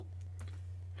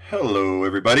Hello,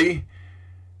 everybody.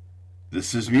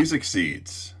 This is Music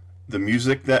Seeds, the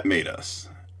music that made us.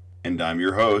 And I'm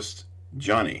your host,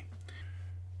 Johnny.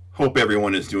 Hope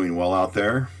everyone is doing well out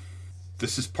there.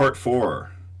 This is part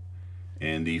 4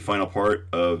 and the final part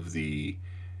of the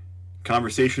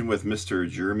conversation with Mr.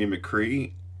 Jeremy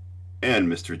McCree and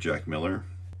Mr. Jack Miller.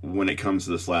 When it comes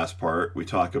to this last part, we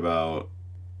talk about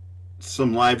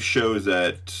some live shows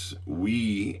that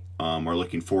we are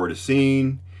looking forward to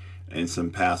seeing and some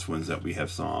past ones that we have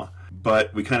saw.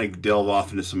 But we kind of delve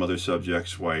off into some other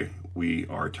subjects while we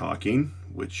are talking,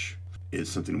 which is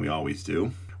something we always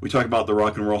do. We talk about the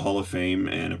Rock and Roll Hall of Fame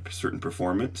and a certain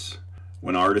performance,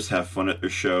 when artists have fun at their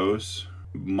shows,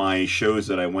 my shows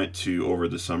that I went to over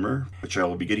the summer, which I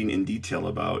will be getting in detail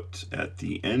about at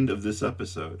the end of this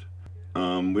episode.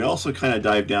 We also kind of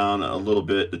dive down a little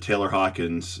bit the Taylor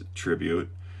Hawkins tribute,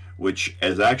 which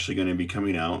is actually going to be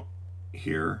coming out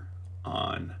here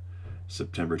on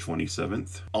September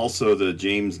 27th. Also, the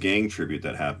James Gang tribute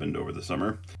that happened over the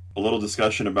summer. A little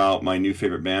discussion about my new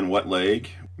favorite band, Wet Leg,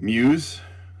 Muse,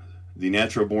 the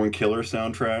Natural Born Killer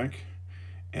soundtrack,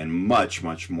 and much,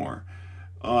 much more.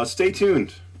 Stay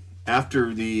tuned.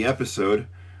 After the episode,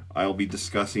 I'll be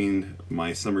discussing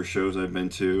my summer shows I've been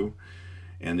to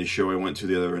and the show I went to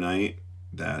the other night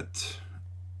that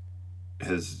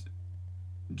has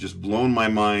just blown my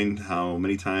mind how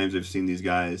many times I've seen these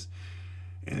guys,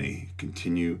 and they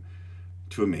continue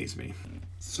to amaze me.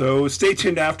 So stay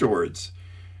tuned afterwards.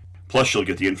 Plus, you'll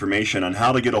get the information on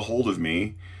how to get a hold of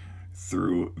me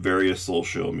through various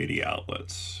social media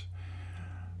outlets.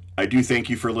 I do thank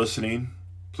you for listening.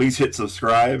 Please hit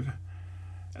subscribe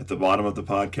at the bottom of the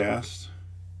podcast.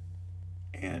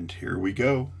 And here we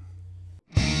go.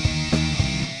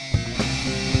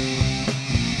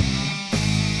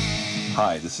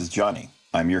 Hi, this is Johnny.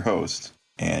 I'm your host,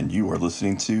 and you are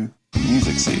listening to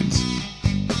Music Seeds,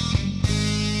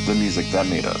 the music that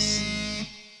made us.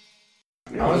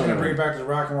 I was going to bring it back to the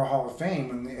Rock and Roll Hall of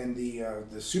Fame and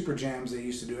the super jams they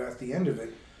used to do at the end of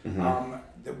it. Mm-hmm.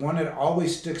 The one that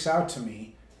always sticks out to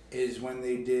me is when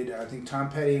they did, I think Tom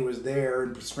Petty was there,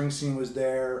 and Springsteen was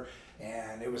there,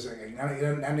 and it was,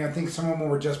 I think some of them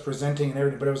were just presenting and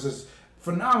everything, but it was this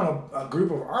phenomenal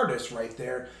group of artists right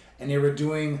there, and they were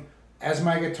doing As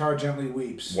My Guitar Gently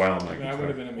Weeps. Wow, My Guitar. That would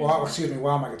have been amazing.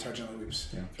 While My Guitar Gently Weeps.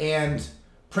 Yeah. And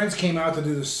Prince came out to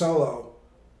do the solo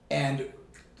and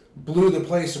blew the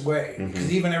place away,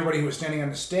 because even everybody who was standing on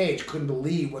the stage couldn't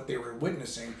believe what they were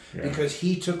witnessing, because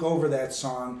he took over that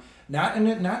song, not in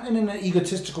an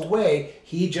egotistical way.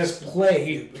 He just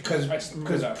played because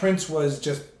Prince was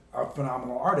just a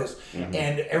phenomenal artist,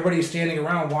 and everybody standing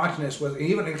around watching this was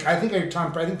even. I think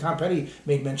Tom Petty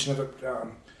made mention of it.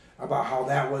 About how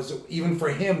that was, even for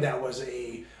him, that was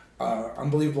a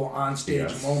unbelievable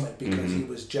onstage moment, because he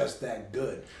was just that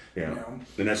good. Yeah, you know?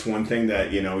 And that's one thing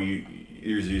that,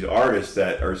 there's these artists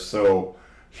that are so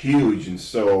huge and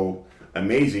so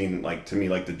amazing, like to me,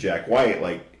 like the Jack White,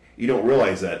 like you don't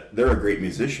realize that they're a great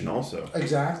musician also.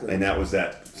 Exactly. And that was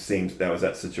that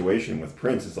situation with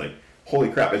Prince. It's like, holy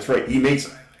crap, that's right.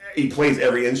 He plays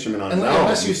every instrument on his album.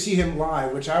 Unless you see him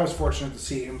live, which I was fortunate to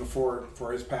see him before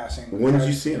his passing. When did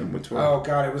you see him? What tour? Oh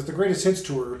God, it was the Greatest Hits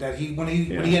tour that when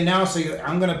he announced,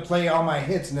 I'm going to play all my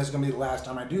hits, and this is going to be the last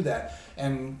time I do that.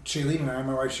 And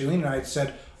my wife Shailene and I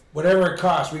said, whatever it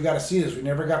costs, we got to see this. We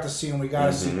never got to see him. We got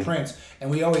to see Prince, and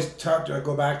we always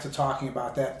go back to talking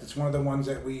about that. It's one of the ones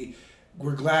that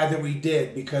we're glad that we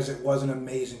did, because it was an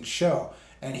amazing show,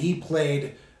 and he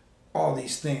played all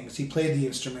these things. He played the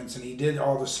instruments, and he did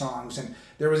all the songs, and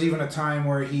there was even a time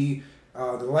where the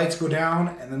lights go down,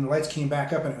 and then the lights came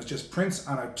back up, and it was just Prince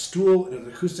on a stool and an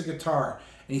acoustic guitar,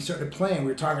 and he started playing.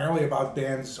 We were talking earlier about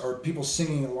bands or people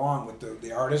singing along with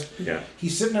the artist. Yeah.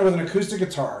 He's sitting there with an acoustic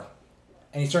guitar,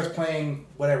 and he starts playing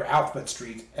whatever, Alphabet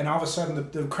Street, and all of a sudden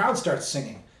the crowd starts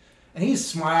singing. And he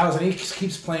smiles, and he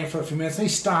keeps playing for a few minutes, and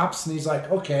he stops, and he's like,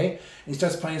 okay, and he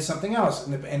starts playing something else,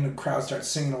 and the crowd starts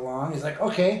singing along. He's like,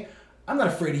 okay, I'm not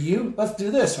afraid of you. Let's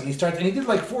do this. And he did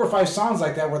like 4 or 5 songs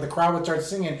like that where the crowd would start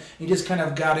singing. He just kind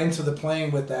of got into the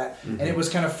playing with that, and it was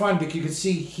kind of fun because you could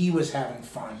see he was having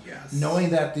fun,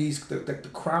 knowing that the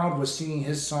crowd was singing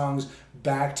his songs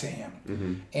back to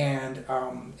him, and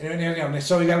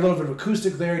so you got a little bit of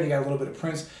acoustic there, and you got a little bit of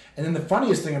Prince. And then the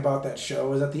funniest thing about that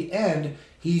show is at the end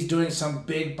he's doing some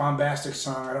big bombastic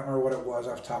song. I don't remember what it was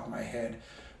off the top of my head.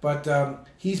 But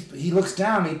he looks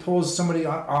down, and he pulls somebody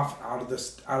off out of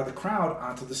the crowd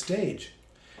onto the stage,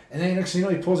 and then next thing you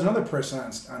know, he pulls another person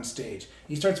on stage.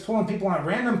 He starts pulling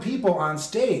random people on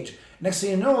stage. Next thing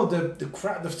you know,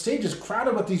 the stage is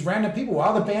crowded with these random people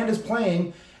while the band is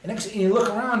playing. And next thing you look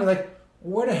around, you're like,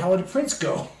 where the hell did Prince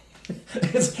go?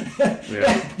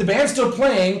 The band's still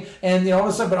playing, and all of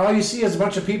a sudden, but all you see is a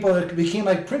bunch of people that became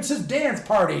like Prince's dance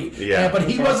party. Yeah, but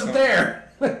he wasn't there.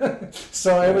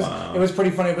 So it was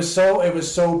pretty funny. It was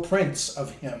so Prince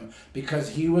of him because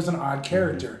he was an odd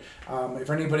character. If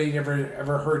anybody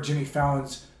ever heard Jimmy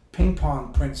Fallon's ping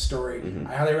pong Prince story,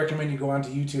 I highly recommend you go onto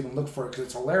YouTube and look for it because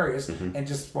it's hilarious and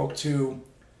just spoke to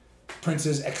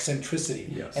Prince's eccentricity.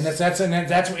 Yes. And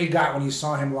that's what you got when you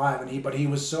saw him live. But he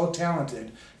was so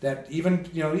talented that even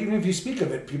if you speak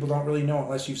of it, people don't really know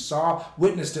unless you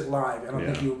witnessed it live. I don't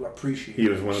think you appreciate it. He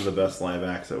was one of the best live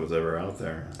acts that was ever out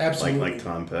there. Absolutely. Like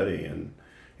Tom Petty, and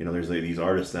there's these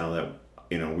artists now that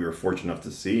we were fortunate enough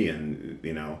to see, and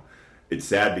it's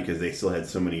sad because they still had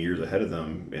so many years ahead of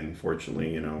them, and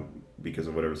fortunately, because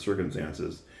of whatever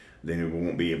circumstances, they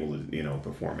won't be able to,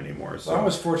 perform anymore. So I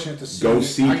was fortunate to see.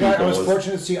 I was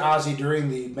fortunate to see Ozzy during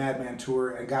the Madman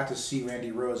tour and got to see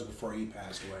Randy Rhoads before he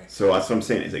passed away. So that's what I'm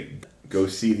saying. It's like go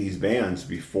see these bands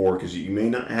before because you may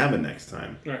not have it next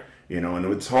time. Right. And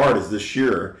what's hard is this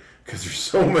year because there's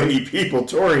so many people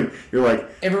touring. You're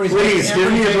like, please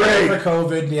give me a break. For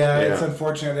COVID, it's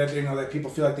unfortunate that that people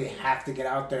feel like they have to get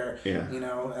out there,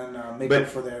 and make up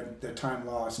for their time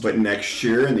lost. But next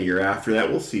year and the year after that,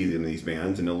 we'll see them these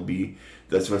bands, and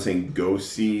that's what I'm saying. Go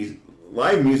see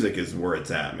live music is where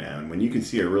it's at, man. When you can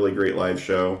see a really great live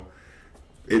show,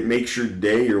 it makes your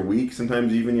day, your week,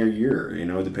 sometimes even your year.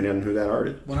 Depending on who that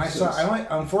artist.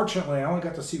 Unfortunately, I only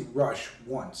got to see Rush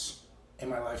once in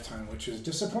my lifetime, which is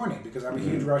disappointing because I'm a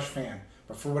huge Rush fan.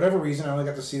 But for whatever reason, I only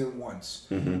got to see them once.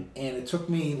 And it took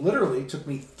me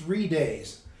 3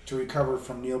 days to recover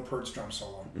from Neil Peart's drum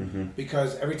solo.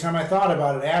 Because every time I thought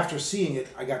about it after seeing it,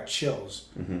 I got chills.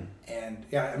 And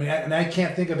I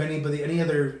can't think of any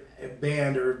other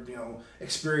band or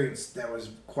experience that was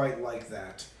quite like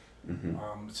that.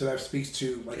 So that speaks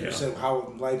to, like you said,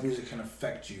 how live music can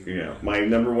affect you. Yeah, my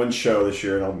number one show this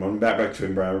year, and I'm going back to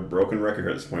a broken record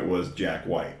at this point, was Jack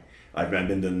White. I've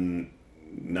been to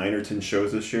 9 or 10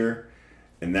 shows this year,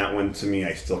 and that one to me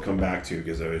I still come back to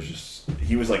because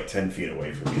he was like 10 feet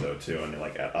away from me though too, and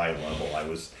like at eye level I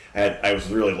was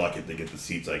really lucky to get the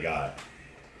seats I got.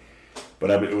 But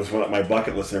it was one of my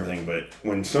bucket list and everything. But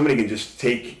when somebody can just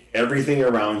take everything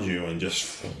around you and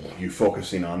just you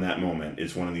focusing on that moment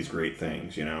is one of these great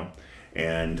things,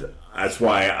 And that's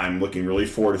why I'm looking really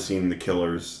forward to seeing the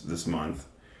Killers this month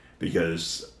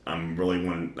because I'm really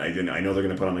I know they're going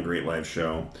to put on a great live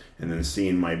show, and then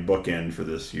seeing my bookend for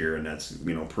this year, and that's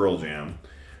Pearl Jam.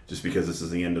 Just because this is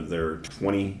the end of their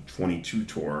 2022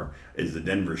 tour, is the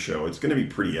Denver show. It's going to be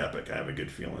pretty epic. I have a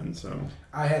good feeling. So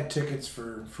I had tickets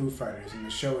for Foo Fighters, and the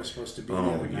show was supposed to be the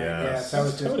other night. Yes.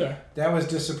 Yeah, that was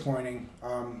disappointing.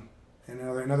 And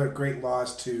another great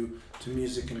loss to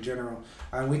music in general.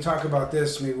 We talk about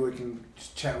this. Maybe we can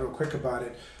just chat real quick about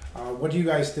it. What do you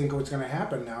guys think what's going to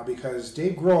happen now? Because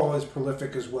Dave Grohl is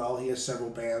prolific as well. He has several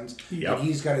bands. Yep. And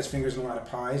he's got his fingers in a lot of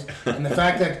pies. And the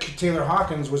fact that Taylor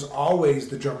Hawkins was always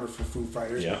the drummer for Foo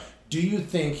Fighters, do you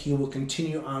think he will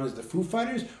continue on as the Foo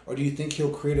Fighters, or do you think he'll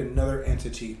create another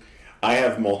entity? I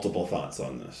have multiple thoughts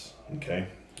on this, okay?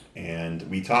 And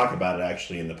we talk about it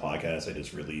actually in the podcast I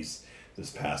just released this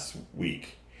past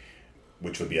week,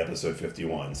 which would be episode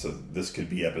 51. So this could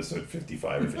be episode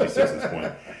 55 or 56 at this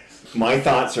point. My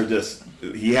thoughts are just,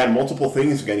 he had multiple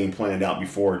things getting planned out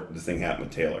before this thing happened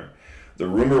with Taylor. The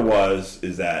rumor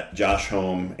is that Josh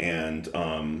Homme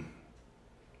and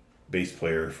bass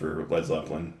player for Led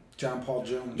Zeppelin, John Paul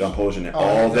Jones,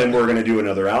 all of them were going to do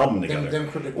another album together,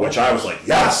 which I was like,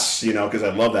 yes, because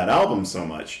I love that album so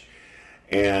much.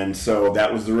 And so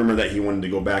that was the rumor that he wanted to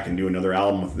go back and do another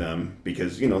album with them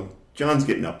because, John's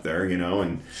getting up there,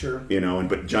 and sure,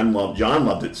 but John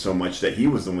loved it so much that he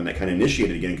was the one that kind of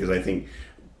initiated it again because I think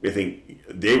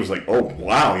Dave was like, oh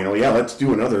wow, let's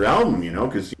do another album,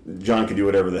 because John can do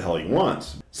whatever the hell he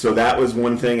wants. So that was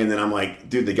one thing, and then I'm like,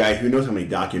 dude, the guy, who knows how many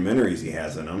documentaries he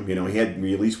has in him? He had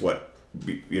released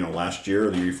last year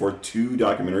or the year before 2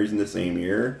 documentaries in the same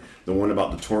year. The one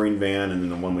about the touring van, and then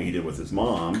the one he did with his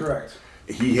mom. Correct.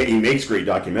 He makes great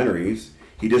documentaries.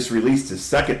 He just released his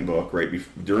second book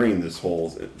during this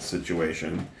whole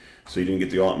situation, so he didn't get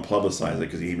to go out and publicize it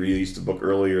because he released a book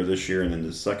earlier this year and then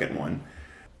the second one.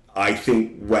 I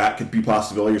think that could be a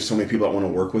possibility. There's so many people that want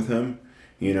to work with him.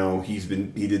 He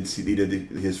did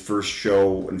his first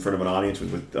show in front of an audience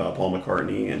with Paul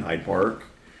McCartney in Hyde Park.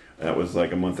 That was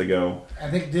like a month ago. I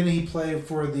think, didn't he play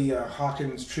for the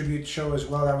Hawkins tribute show as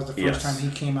well? That was the first time he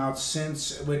came out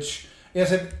since, which,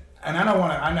 and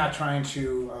I'm not trying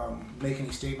to make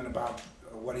any statement about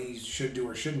what he should do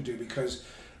or shouldn't do because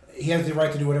he has the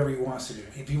right to do whatever he wants to do.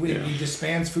 If he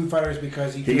disbands Foo Fighters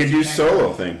because he can do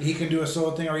solo thing. He can do a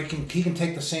solo thing, or he can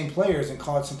take the same players and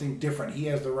call it something different. He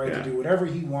has the right to do whatever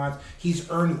he wants. He's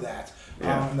earned that.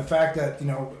 And the fact that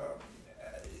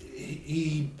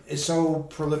he is so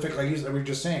prolific, like we were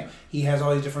just saying, he has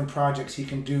all these different projects. He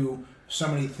can do so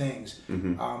many things.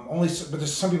 But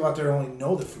there's some people out there who only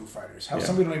know the Foo Fighters. Some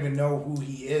people don't even know who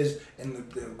he is in the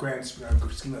grand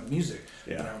scheme of music.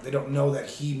 They don't know that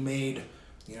he made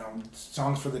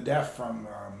songs for the deaf from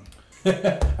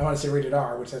I want to say Rated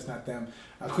R, which that's not them.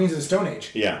 Queens of the Stone Age.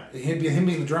 Him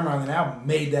being the drummer on that album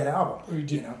made that album. He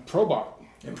did Probot.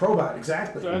 And Probot,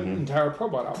 exactly. That entire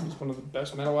Probot album is one of the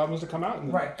best metal albums to come out.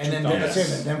 And then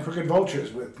them Crooked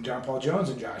Vultures with John Paul Jones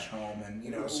and Josh Homme,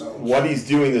 and so. What he's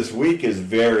doing this week is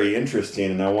very interesting,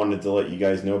 and I wanted to let you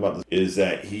guys know about this. Is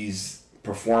that he's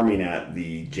performing at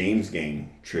the James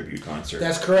Gang tribute concert?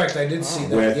 That's correct. I did see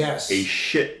that. With yes, a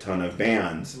shit ton of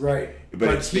bands. Right,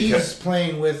 but he's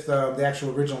playing with the actual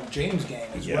original James Gang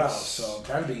as well, so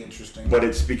that'd be interesting. But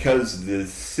it's because the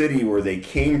city where they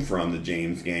came from, the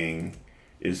James Gang,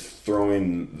 is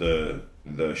throwing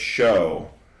the show,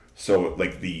 so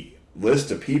like the list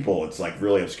of people, it's like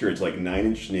really obscure. It's like Nine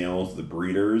Inch Nails, the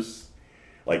Breeders,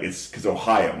 like it's because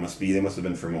they must have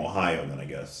been from Ohio. Then I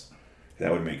guess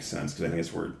that would make sense because I think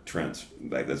it's where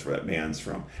that's where that band's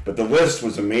from. But the list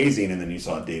was amazing, and then you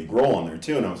saw Dave Grohl on there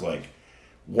too, and I was like,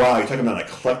 wow, you're talking about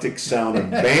eclectic sound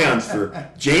of bands for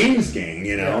James Gang,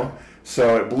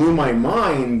 So it blew my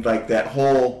mind, like that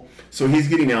whole. So he's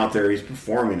getting out there, he's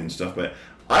performing and stuff, but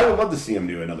I would love to see him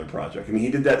do another project. I mean, he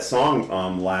did that song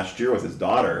last year with his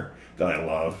daughter that I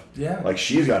love. Yeah. Like,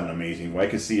 she's got an amazing voice. I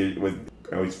could see it with,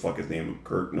 I always fuck his name,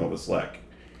 Kurt Novoselic,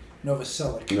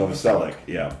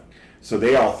 yeah. So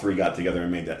they all three got together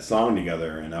and made that song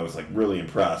together, and I was, like, really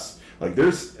impressed. Like,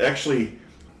 there's actually,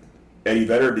 Eddie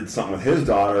Vedder did something with his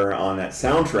daughter on that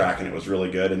soundtrack, and it was really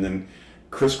good. And then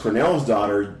Chris Cornell's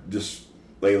daughter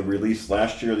they released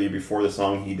last year, the year before, the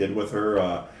song he did with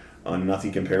her on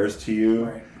Nothing Compares to You.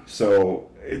 Right. So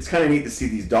it's kind of neat to see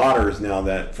these daughters now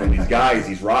that from these guys,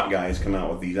 these rock guys, come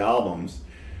out with these albums.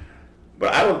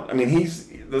 But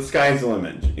the sky's the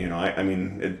limit.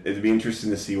 It'd be interesting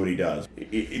to see what he does.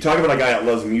 You talk about a guy that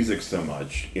loves music so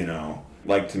much,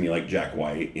 like Jack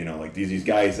White, like these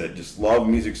guys that just love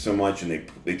music so much, and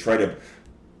they try to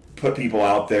put people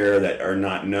out there that are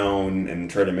not known and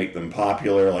try to make them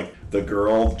popular, like the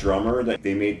girl drummer that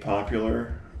they made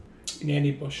popular.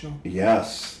 Nandy Bushnell.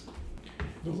 Yes.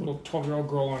 The little 12-year-old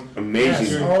girl on.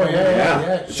 Amazing. Yes. Oh,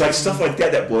 yeah. It's like stuff like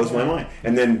that blows my mind.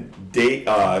 And then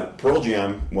Pearl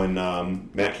Jam, when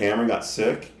Matt Cameron got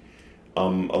sick,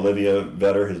 Olivia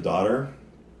Vedder, his daughter,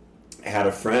 had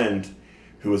a friend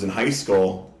who was in high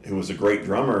school who was a great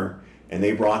drummer, and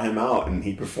they brought him out, and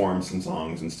he performed some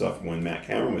songs and stuff when Matt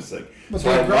Cameron was sick. But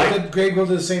Dave Grohl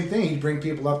did the same thing. He'd bring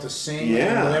people up to sing.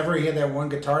 Yeah. Whatever. He had that one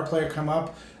guitar player come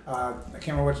up. I can't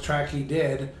remember which track he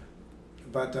did,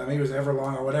 but maybe it was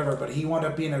Everlong or whatever. But he wound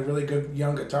up being a really good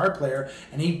young guitar player,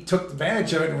 and he took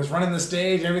advantage of it and was running the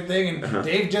stage and everything. And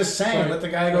Dave just sang, let the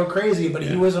guy go crazy. But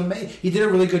he was amazing. He did a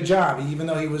really good job. Even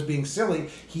though he was being silly,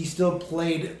 he still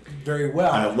played very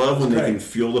well. I love when they can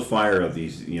fuel the fire of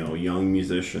these, young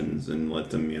musicians and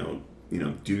let them,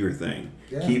 do your thing.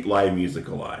 Yeah. Keep live music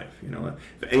alive.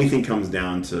 If anything comes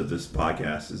down to this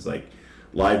podcast, is like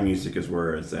live music is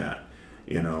where it's at.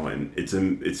 And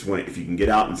it's when if you can get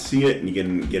out and see it, and you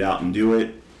can get out and do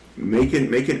it, make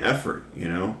an effort,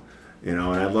 and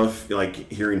I love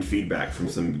like hearing feedback from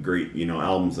some great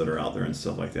albums that are out there and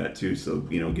stuff like that too. So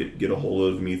get a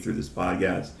hold of me through this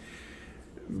podcast.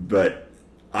 But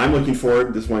I'm looking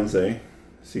forward this Wednesday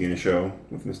seeing a show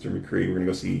with Mr. McCree. We're gonna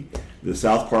go see the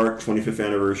South Park 25th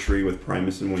anniversary with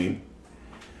Primus and Ween.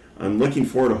 I'm looking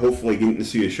forward to hopefully getting to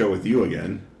see a show with you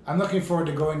again. I'm looking forward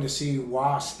to going to see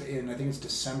Wasp in, I think it's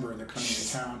December, they're coming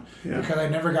to town. Yeah. Because I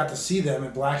never got to see them,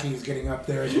 and Blackie's getting up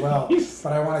there as well.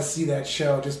 But I want to see that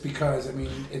show just because,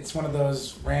 it's one of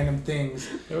those random things.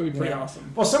 That would be pretty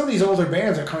awesome. Well, some of these older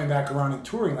bands are coming back around and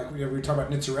touring. Like we were talking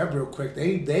about Nitzareb real quick.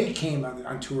 They came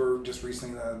on tour just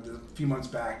recently, a few months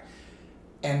back.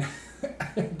 And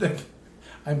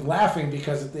I'm laughing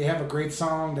because they have a great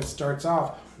song that starts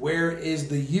off, "Where is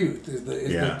the youth?" is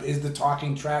the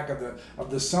talking track of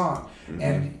the song. Mm-hmm.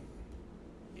 And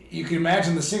you can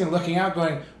imagine the singer looking out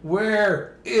going,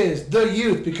 "Where is the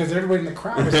youth?" Because everybody in the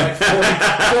crowd is like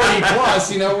 40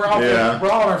 plus, we're all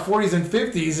in our 40s and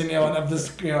 50s, and of this,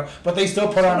 but they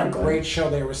still put on a great show.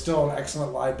 They were still an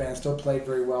excellent live band, still played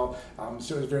very well.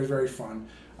 So it was very, very fun.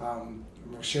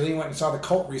 Shailene went and saw The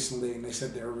Cult recently, and they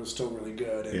said they were still really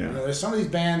good. And there's some of these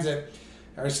bands that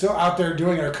are still out there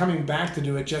doing it, or coming back to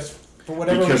do it just for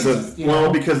whatever because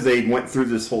reason. because they went through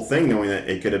this whole thing knowing that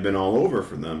it could have been all over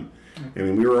for them. I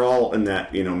mean, we were all in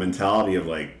that mentality of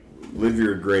like, live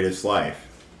your greatest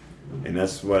life, and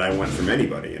that's what I want from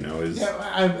anybody. Is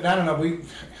I don't know.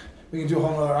 We can do a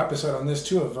whole other episode on this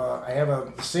too. Of I have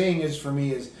the saying is for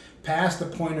me is past the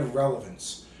point of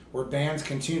relevance, where bands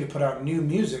continue to put out new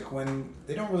music when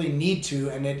they don't really need to,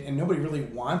 and nobody really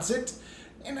wants it.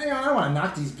 And I don't want to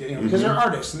knock these, because they're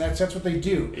artists, and that's what they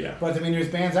do. Yeah. But I mean, there's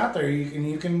bands out there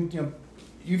you can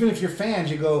even if you're fans,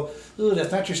 you go, ooh,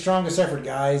 that's not your strongest effort,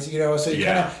 guys. So you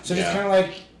just kind of like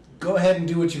go ahead and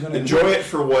do what you're going to do. Enjoy it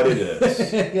for what it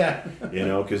is. Yeah.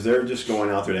 Because they're just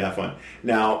going out there to have fun.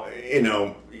 Now,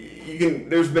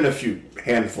 there's been a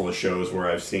handful of shows where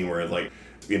I've seen where like,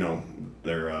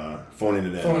 they're phoning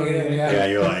it in. Yeah,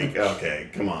 you're like,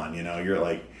 okay, come on, you're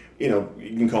like, you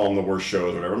can call them the worst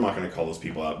shows or whatever. I'm not going to call those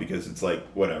people out because it's like,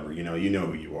 whatever, you know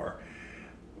who you are.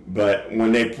 But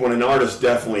when an artist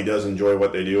definitely does enjoy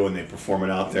what they do and they perform it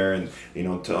out there, and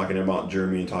talking about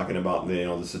Jeremy and talking about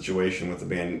the situation with the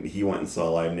band he went and saw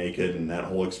Live Naked and that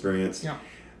whole experience,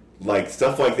 like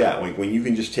stuff like that, like when you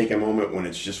can just take a moment when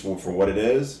it's just for what it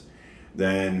is,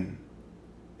 then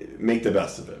make the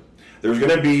best of it. There's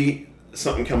going to be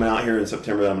something coming out here in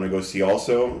September that I'm going to go see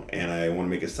also, and I want to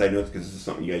make a side note because this is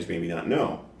something you guys maybe not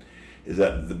know, is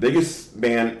that the biggest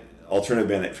alternative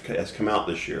band that has come out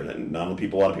this year that a lot of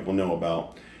people know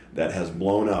about, that has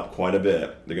blown up quite a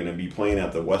bit. They're going to be playing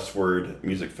at the Westward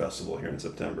Music Festival here in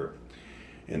September,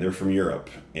 and they're from Europe.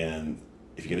 And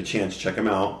if you get a chance, check them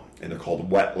out. And they're called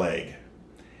Wet Leg,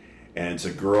 and it's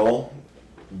a girl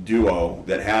duo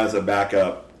that has a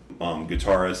backup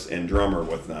guitarist and drummer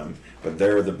with them, but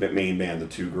they're the main band, the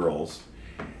two girls.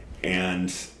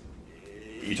 And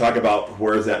you talk about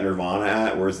where's that Nirvana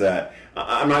at? Where's that?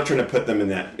 I'm not trying to put them in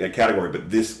that category, but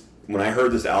when I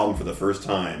heard this album for the first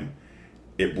time,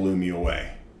 it blew me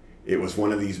away. It was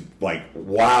one of these like,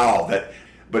 wow,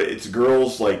 but it's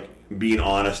girls like being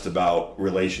honest about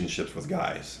relationships with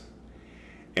guys.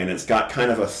 And it's got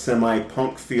kind of a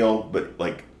semi-punk feel, but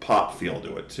like pop feel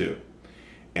to it too.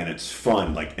 And it's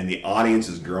fun, and the audience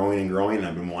is growing and growing. And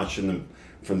I've been watching them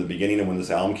from the beginning of when this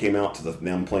album came out to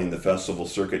them playing the festival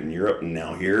circuit in Europe and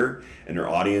now here, and their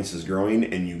audience is growing,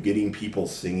 and you getting people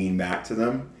singing back to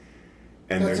them.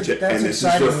 And this is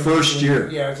their first year.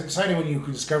 Yeah, it's exciting when you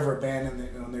discover a band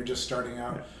and they're just starting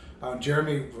out. Yeah.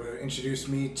 Jeremy introduced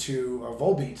me to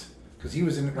Volbeat, because he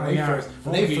was in when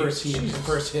they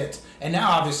first hit, and now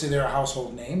obviously they're a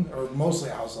household name, or mostly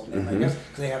a household name, I guess,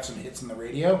 because they have some hits on the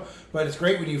radio. But it's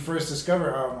great when you first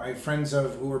discover. I have friends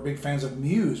who were big fans of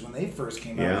Muse when they first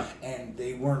came out, and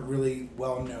they weren't really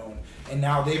well known, and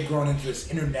now they've grown into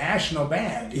this international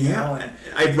band. You know? And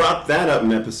I brought that up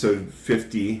in episode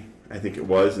 50, I think it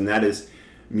was, and that is,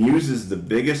 Muse is the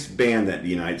biggest band that the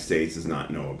United States does not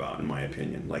know about, in my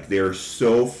opinion. Like, they are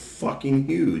so fucking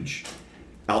huge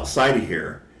outside of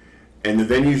here, and the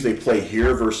venues they play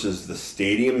here versus the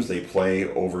stadiums they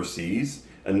play overseas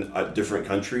in different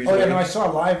countries. Oh yeah, no, I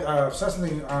saw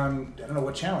something on, I don't know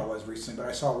what channel it was recently, but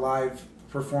I saw a live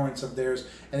performance of theirs,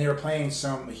 and they were playing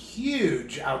some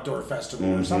huge outdoor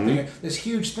festival or something, this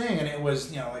huge thing, and it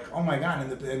was like, oh my god,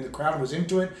 and the crowd was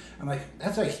into it. I'm like,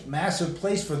 that's a massive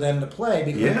place for them to play,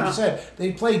 because like you said,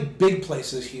 they play big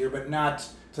places here, but not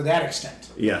to that extent.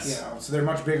 Yes. So they're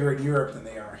much bigger in Europe than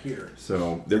they are here.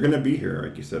 So they're going to be here,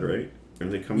 like you said, right? Are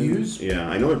they coming? Muse? Yeah,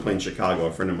 I know they're playing Chicago.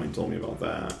 A friend of mine told me about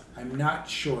that. I'm not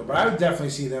sure, but I would definitely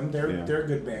see them. They're a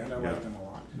good band. I like them a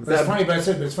lot. But it's funny. But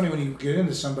it's funny when you get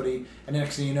into somebody, and the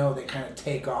next thing you know, they kind of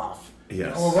take off.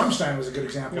 Yes. Well, Rammstein was a good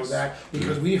example of that,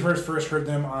 because we first heard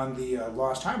them on the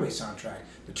Lost Highway soundtrack.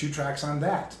 The 2 tracks on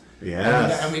that.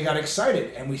 Yes. And we got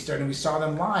excited, and we saw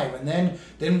them live, and then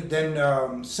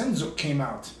Senzuk came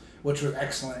out, which was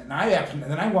excellent. And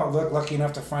then I was lucky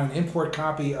enough to find an import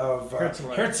copy of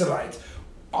Herzeleid,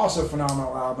 also a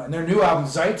phenomenal album. And their new album,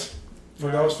 Zeit, for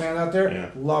those fans out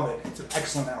there, love it. It's an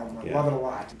excellent album. I love it a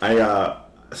lot.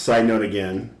 Side note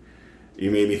again, you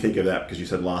made me think of that because you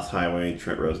said Lost Highway,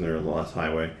 Trent Reznor, Lost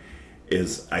Highway.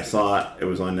 I saw it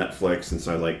was on Netflix, and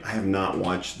so I was like, I have not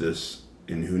watched this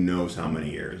in who knows how many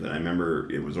years. And I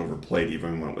remember it was overplayed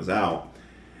even when it was out.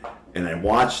 And I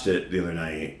watched it the other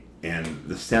night. And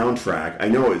the soundtrack, I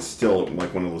know it's still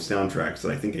like one of those soundtracks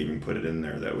that I think I even put it in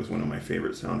there. That was one of my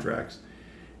favorite soundtracks.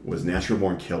 Was Natural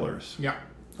Born Killers. Yeah.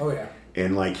 Oh yeah.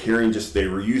 And like hearing they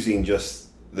were using just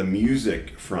the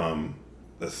music from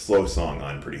the slow song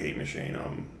on Pretty Hate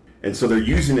Machine. And so they're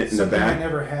using it in the back. Something I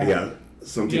never had. Yeah.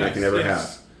 Something I can never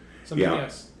have.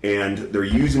 And they're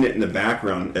using it in the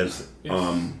background as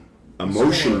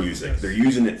emotion music. They're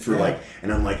using it for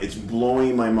and I'm like, it's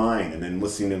blowing my mind. And then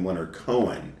listening to Leonard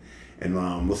Cohen.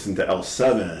 and listening to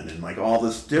L7 and like all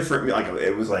this different, like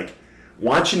it was like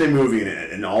watching a movie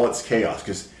and all its chaos,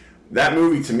 because that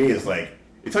movie to me is like,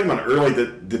 you're talking about an early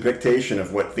depiction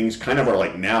of what things kind of are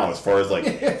like now, as far as like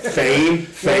fame.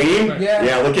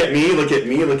 Yeah, look at me, and look at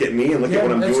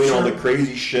what I'm doing, true. all the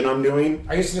crazy shit I'm doing.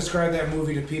 I used to describe that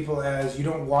movie to people as, you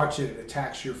don't watch it, it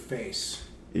attacks your face.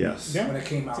 Yes. Yeah. When it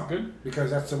came out,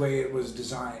 because that's the way it was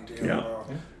designed.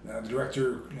 The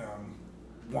director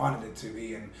wanted it to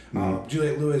be, and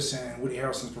Juliette Lewis and Woody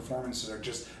Harrelson's performances are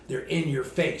just, they're in your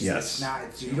face. Yes. It's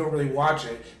not, you don't really watch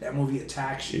it. That movie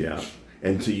attacks you. Yeah,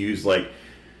 and to use like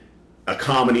a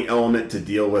comedy element to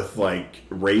deal with like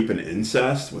rape and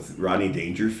incest with Rodney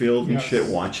Dangerfield and shit,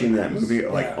 watching that movie,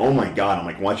 like, oh my god, I'm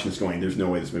like watching this going, there's no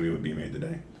way this movie would be made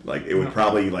today. Like, it would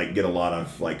probably like get a lot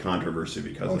of like controversy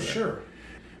because of it. Oh, sure.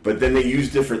 But then they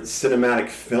use different cinematic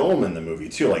film in the movie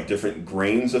too, like different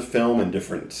grains of film and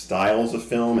different styles of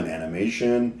film and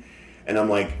animation. And I'm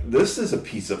like, this is a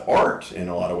piece of art in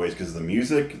a lot of ways, because of the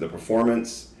music, the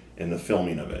performance, and the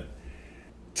filming of it.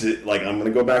 Like, I'm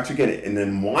gonna go back to get it, and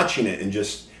then watching it, and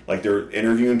just like they're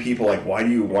interviewing people, like, why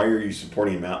are you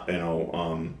supporting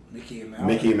Mickey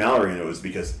and Mallory? And it was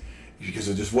because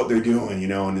of just what they're doing,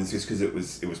 and it's just because it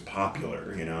was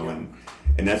popular, and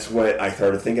that's what I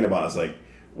started thinking about. Is like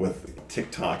with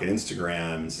TikTok and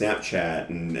Instagram and Snapchat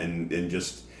and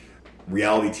just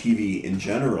reality TV in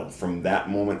general, from that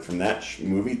moment, from that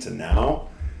movie to now,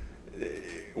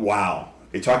 wow.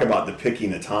 They talk about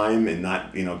depicting a time and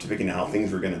not, depicting how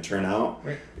things were going to turn out.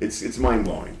 Right. It's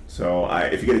mind-blowing. So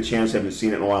if you get a chance, haven't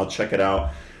seen it in a while, check it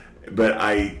out. But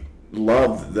I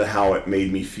loved how it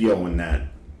made me feel when that,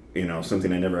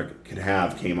 something I never could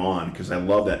have came on, because I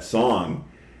love that song.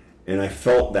 And I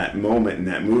felt that moment in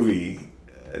that movie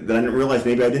that I didn't realize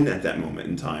maybe I didn't at that moment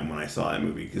in time when I saw that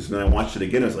movie. Because when I watched it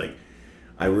again, I was like,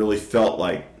 I really felt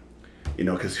like,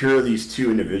 because here are these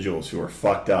two individuals who are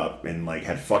fucked up and like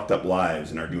had fucked up lives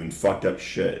and are doing fucked up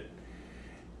shit.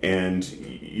 And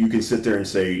you can sit there and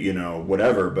say,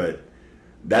 whatever, but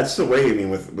that's the way,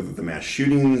 with the mass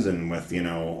shootings and with,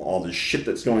 all the shit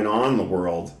that's going on in the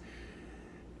world,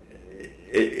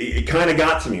 it kind of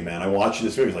got to me, man. I watched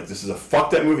this movie, like, this is a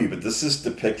fucked up movie, but this is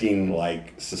depicting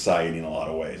like society in a lot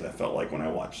of ways, I felt like, when I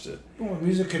watched it. Well,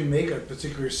 music can make a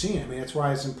particular scene. That's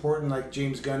why it's important, like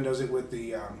James Gunn does it with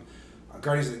the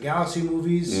Guardians of the Galaxy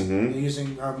movies,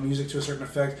 using music to a certain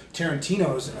effect.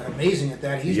 Tarantino's amazing at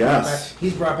that. He's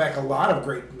brought back a lot of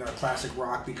great classic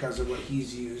rock because of what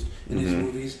he's used in his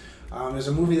movies. There's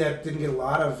a movie that didn't get a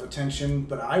lot of attention,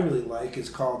 but I really like. It's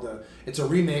called it's a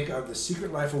remake of The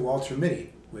Secret Life of Walter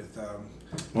Mitty with.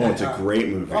 It's a great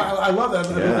movie. I love that.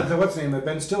 Yeah. What's the name?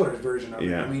 Ben Stiller's version of it.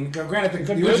 Yeah. Granted,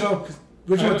 the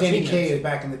original Danny Kaye is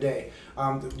back in the day.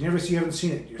 You haven't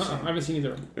seen it. I haven't seen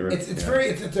either.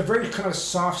 It's a very kind of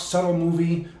soft, subtle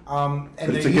movie. And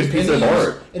it's a good piece of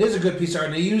art. It is a good piece of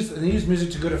art, and they use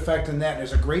music to good effect in that. And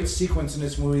there's a great sequence in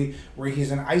this movie where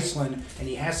he's in Iceland and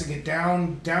he has to get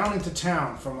down into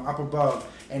town from up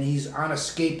above, and he's on a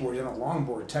skateboard, in a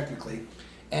longboard technically,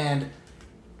 and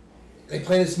they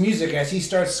play this music as he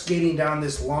starts skating down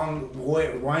this long,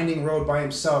 winding road by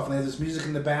himself, and there's this music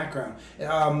in the background.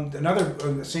 Another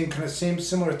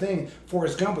similar thing,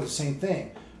 Forrest Gump with the same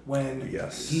thing. When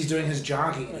he's doing his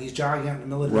jogging, he's jogging out in the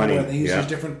middle of the nowhere, and they use these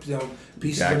different pieces of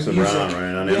music. Jackson Brown,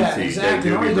 right, on MC.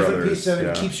 Exactly. All these different pieces of it.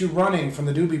 Yeah. It keeps you running from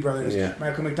the Doobie Brothers. Yeah.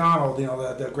 Michael McDonald,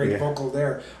 the great vocal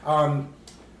there.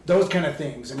 Those kind of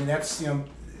things. That's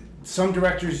some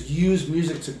directors use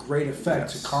music to great effect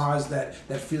to cause that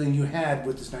feeling you had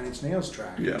with this Nine Inch Nails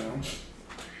track. Yeah.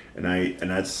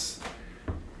 And that's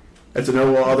a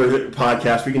no other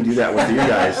podcast. We can do that with you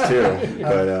guys too.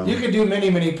 But you can do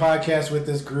many podcasts with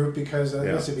this group because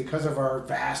because of our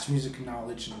vast music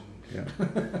knowledge.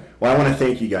 Well, I want to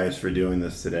thank you guys for doing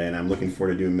this today, and I'm looking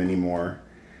forward to doing many more.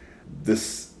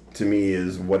 This to me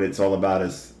is what it's all about.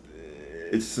 It's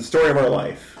the story of our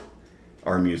life.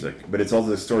 Our music, but it's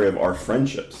also the story of our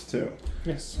friendships too.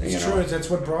 Yes, it's true. That's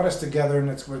what brought us together, and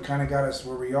that's what kind of got us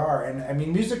where we are. And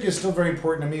music is still very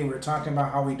important to me. We were talking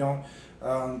about how we don't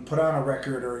put on a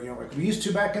record, or like we used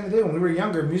to back in the day when we were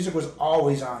younger. Music was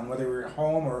always on, whether we were at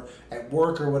home or at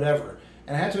work or whatever.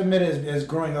 And I have to admit, as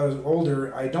growing as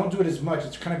older, I don't do it as much.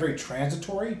 It's kind of very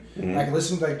transitory. I can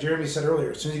listen to, like Jeremy said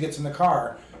earlier, as soon as he gets in the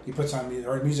car, he puts on music,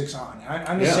 or music's on.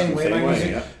 I'm the same way.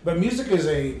 Music, but music is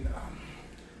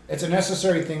it's a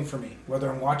necessary thing for me,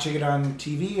 whether I'm watching it on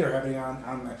TV or having it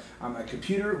on my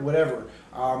computer, whatever.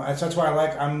 That's why I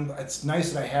like. It's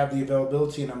nice that I have the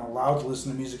availability and I'm allowed to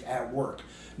listen to music at work.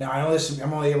 Now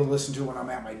I'm only able to listen to it when I'm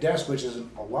at my desk, which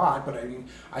isn't a lot, but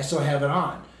I still have it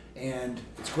on, and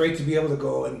it's great to be able to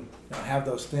go and have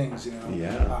those things, you know.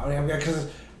 Yeah. I mean, because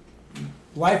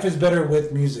life is better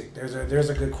with music. There's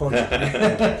a good quote.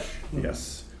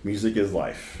 Yes, music is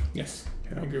life. Yes,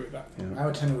 Yeah. I agree with that. I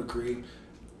would tend to agree.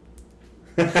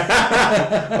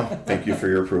 Oh, thank you for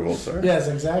your approval, sir. Yes,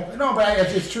 exactly. No, but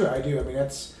it's true. I do. I mean,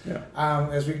 that's Yeah.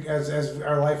 as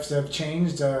our lives have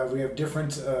changed, we have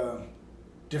different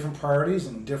priorities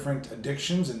and different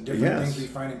addictions and different Yes. things we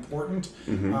find important.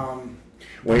 Mhm.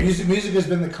 Wait. Music has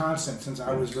been the constant since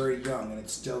I was very young, and it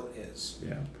still is.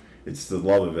 Yeah. It's the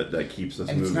love of it that keeps us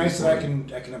And moving. it's nice that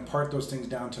forward. I can impart those things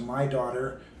down to my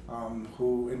daughter,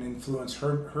 who and influence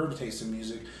her taste in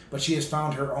music. But she has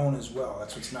found her own as well.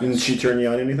 That's what's nice. Didn't she turn you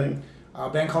on anything? A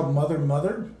band called Mother,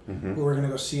 Mhm. who we're going to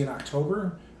go see in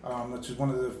October. Which is one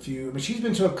of the few. I mean, she's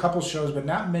been to a couple shows, but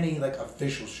not many like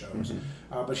official shows.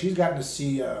 But she's gotten to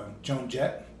see Joan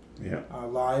Jett Yeah.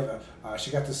 live. She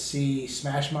got to see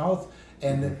Smash Mouth,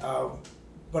 and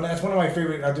but that's one of my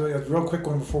favorite. I'll do a real quick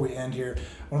one before we end here.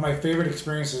 One of my favorite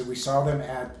experiences. We saw them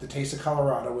at the Taste of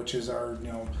Colorado, which is our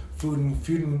food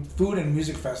and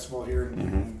music festival here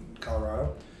in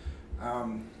Colorado.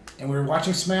 And we were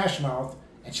watching Smash Mouth,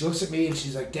 and she looks at me and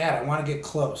she's like, "Dad, I want to get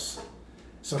close."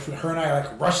 So her and I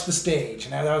like rushed the stage,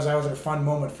 and that was a fun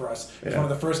moment for us. It's one of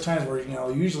the first times where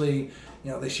usually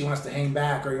she wants to hang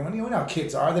back, or you know how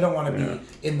kids are. They don't want to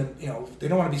be in the they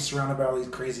don't want to be surrounded by all these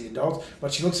crazy adults.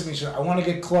 But she looks at me and she's like, "I want to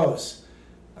get close."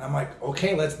 And I'm like,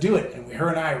 "Okay, let's do it." And her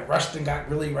and I rushed and got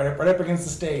really right up against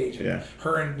the stage. And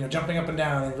her and jumping up and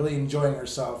down and really enjoying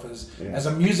herself as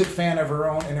a music fan of her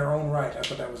own in her own right. I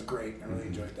thought that was great. I really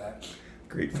enjoyed that.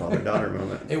 Great father-daughter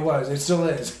moment. It was. It still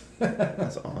is.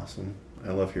 That's awesome.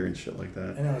 I love hearing shit like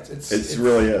that. I know It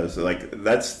really is. Like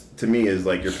that's to me is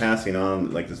like you're passing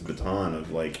on like this baton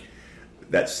of like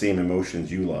that same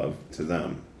emotions you love to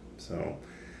them. So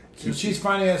she's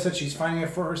finding it. I said she's finding it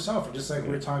for herself, and just like we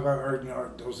were talking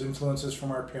about those influences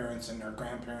from our parents and our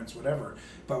grandparents, whatever.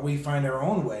 But we find our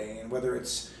own way, and whether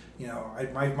it's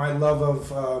my love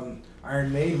of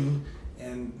Iron Maiden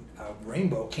and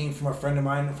Rainbow came from a friend of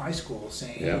mine in high school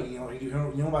saying, "Hey, you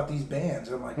know about these bands?"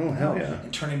 And I'm like, "Oh, hell yeah!"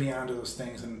 And turning me on to those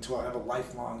things, and until I have a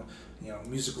lifelong,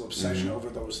 musical obsession over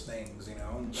those things.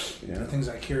 The things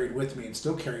I carried with me and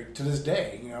still carry to this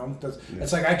day.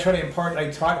 It's like I try to impart.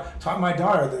 I taught my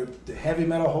daughter the heavy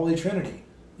metal Holy Trinity.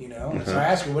 And so I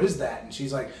asked her, "What is that?" And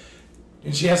she's like,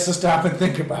 and she has to stop and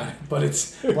think about it. But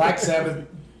it's Black Sabbath,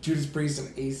 Judas Priest,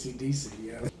 and AC/DC.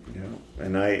 Yeah,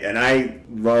 and I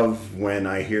love when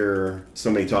I hear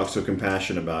somebody talk so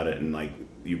compassionate about it, and like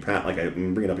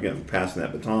I'm bringing it up again, passing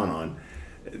that baton on.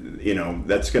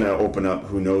 That's going to open up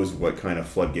who knows what kind of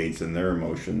floodgates in their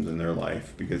emotions in their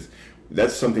life, because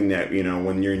that's something that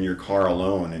when you're in your car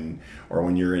alone or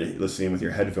when you're listening with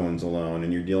your headphones alone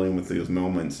and you're dealing with those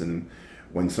moments, and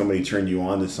when somebody turned you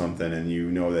on to something and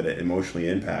that it emotionally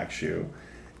impacts you,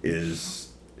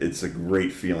 it's a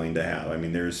great feeling to have. I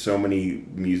mean, there's so many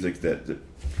music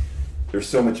there's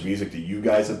so much music that you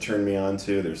guys have turned me on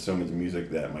to. There's so much music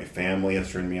that my family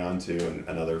has turned me on to and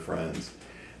other friends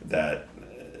that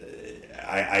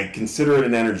I consider it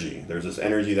an energy. There's this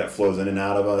energy that flows in and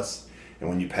out of us. And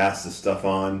when you pass this stuff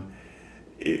on,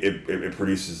 it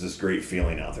produces this great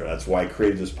feeling out there. That's why I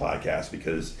created this podcast,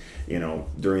 because,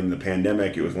 during the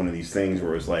pandemic, it was one of these things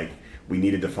where it was like, we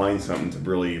needed to find something to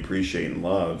really appreciate and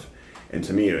love. And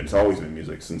to me, it's always been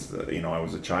music since I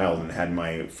was a child and had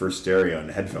my first stereo and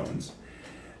headphones.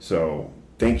 So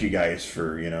thank you guys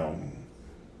for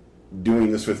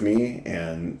doing this with me,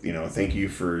 and thank you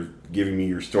for giving me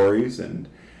your stories. And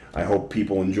I hope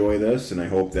people enjoy this, and I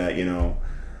hope that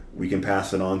we can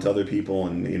pass it on to other people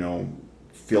and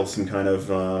feel some kind of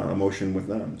emotion with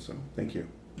them. So thank you.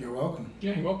 You're welcome.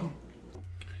 Yeah, you're welcome.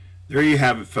 There you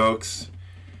have it, folks.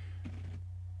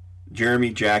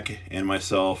 Jeremy, Jack, and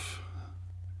myself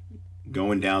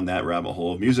going down that rabbit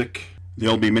hole of music.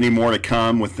 There'll be many more to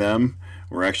come with them.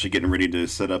 We're actually getting ready to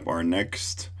set up our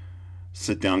next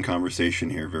sit-down conversation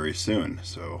here very soon,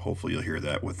 so hopefully you'll hear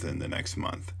that within the next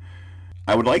month.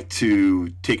 I would like to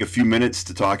take a few minutes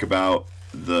to talk about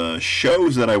the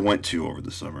shows that I went to over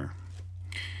the summer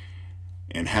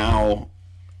and how,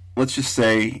 let's just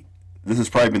say, this has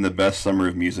probably been the best summer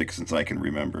of music since I can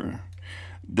remember.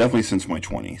 Definitely since my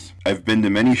 20s. I've been to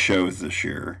many shows this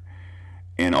year,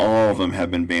 and all of them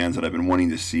have been bands that I've been wanting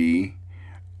to see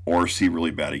or see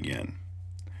really bad again.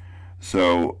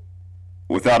 So,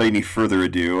 without any further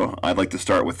ado, I'd like to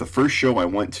start with the first show I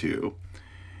went to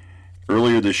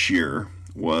earlier this year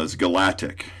was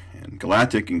Galactic. And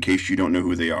Galactic, in case you don't know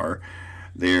who they are,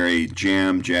 they're a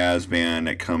jam jazz band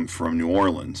that come from New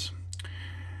Orleans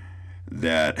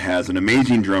that has an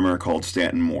amazing drummer called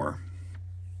Stanton Moore.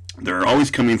 They're always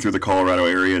coming through the Colorado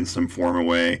area in some form or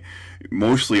way,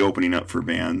 mostly opening up for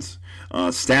bands.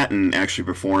 Staten actually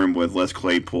performed with Les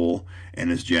Claypool and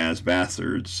his Jazz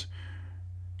Bastards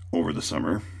over the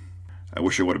summer. I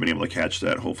wish I would have been able to catch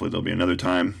that. Hopefully there'll be another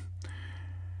time.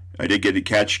 I did get to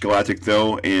catch Galactic,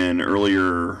 though, in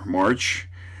earlier March.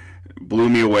 Blew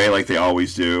me away like they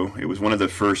always do. It was one of the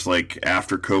first,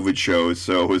 after COVID shows,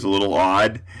 so it was a little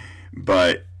odd,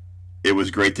 but it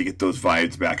was great to get those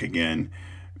vibes back again,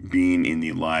 being in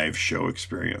the live show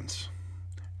experience.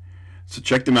 So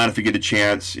check them out if you get a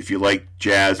chance. If you like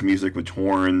jazz music with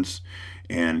horns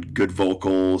and good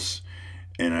vocals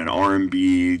and an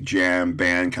R&B jam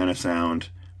band kind of sound,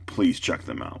 please check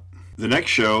them out. The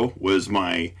next show was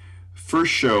my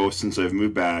first show since I've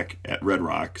moved back at Red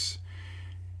Rocks,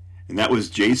 and that was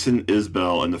Jason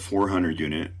Isbell and the 400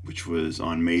 Unit, which was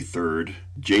on May 3rd.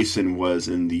 Jason was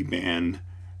in the band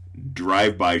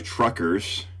Drive-By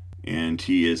Truckers, and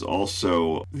he is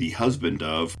also the husband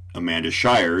of Amanda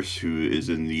Shires, who is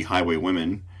in the Highway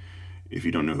Women. If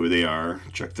you don't know who they are,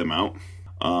 check them out.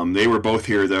 They were both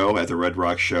here, though, at the Red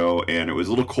Rock show, and it was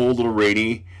a little cold, a little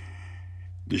rainy.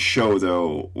 The show,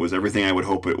 though, was everything I would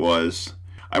hope it was.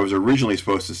 I was originally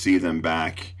supposed to see them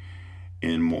back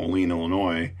in Moline,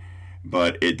 Illinois,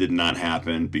 but it did not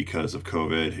happen because of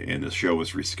COVID, and the show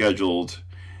was rescheduled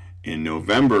in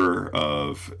November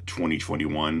of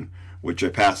 2021, which I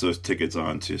passed those tickets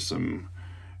on to some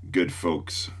good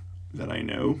folks that I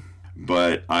know.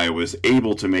 But I was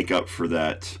able to make up for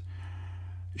that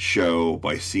show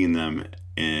by seeing them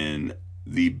in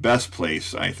the best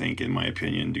place, I think, in my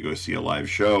opinion, to go see a live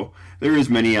show. There is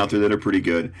many out there that are pretty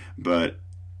good, but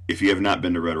if you have not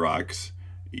been to Red Rocks,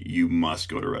 you must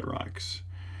go to Red Rocks.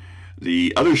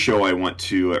 The other show I went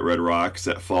to at Red Rocks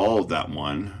that followed that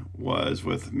one was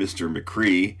with Mr.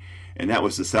 McCree, and that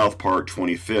was the South Park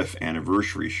 25th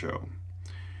anniversary show.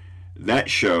 That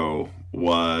show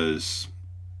was,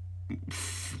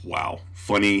 wow,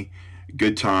 funny,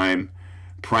 good time.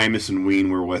 Primus and Ween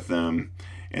were with them,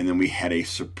 and then we had a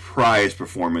surprise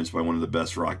performance by one of the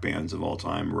best rock bands of all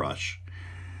time, Rush.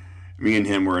 Me and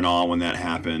him were in awe when that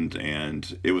happened,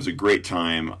 and it was a great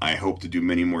time. I hope to do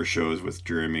many more shows with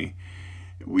Jeremy.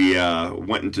 We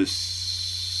went into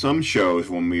some shows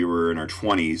when we were in our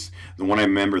 20s. The one I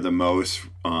remember the most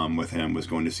with him was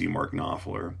going to see Mark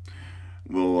Knopfler.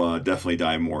 We'll definitely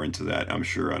dive more into that, I'm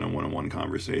sure, on a one-on-one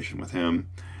conversation with him.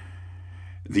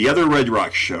 The other Red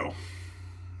Rock show,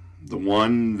 the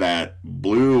one that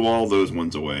blew all those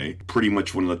ones away, pretty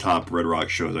much one of the top Red Rock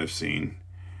shows I've seen.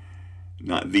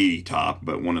 Not the top,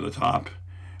 but one of the top,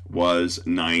 was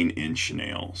 9 Inch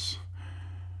Nails.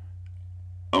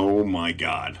 Oh my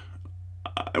God.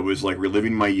 I was like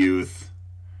reliving my youth.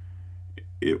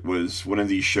 It was one of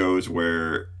these shows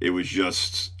where it was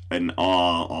just an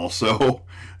awe also.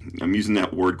 I'm using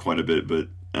that word quite a bit, but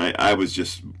I was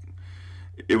just,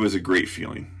 it was a great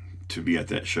feeling to be at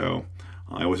that show.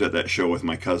 I was at that show with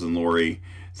my cousin Lori.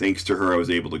 Thanks to her, I was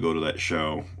able to go to that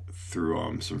show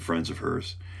through some friends of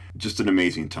hers. Just an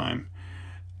amazing time.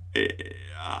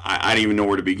 I didn't even know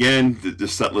where to begin. The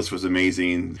set list was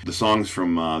amazing. The songs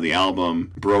from the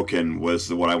album Broken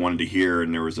was what I wanted to hear,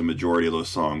 and there was a majority of those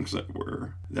songs that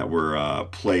were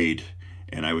played,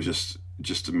 and I was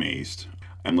just amazed.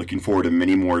 I'm looking forward to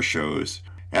many more shows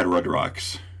at Red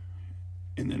Rocks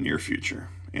in the near future,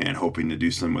 and hoping to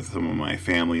do some with some of my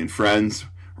family and friends.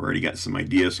 Already got some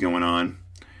ideas going on,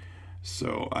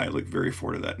 so I look very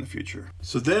forward to that in the future.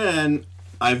 So then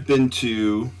I've been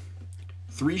to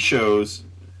 3 shows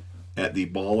at the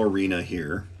Ball Arena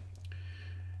here.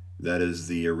 That is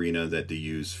the arena that they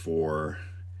use for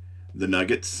the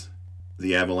Nuggets,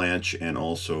 the Avalanche, and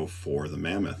also for the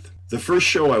Mammoth. The first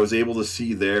show I was able to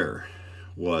see there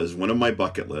was one of my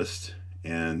bucket list,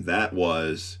 and that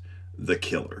was The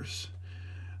Killers.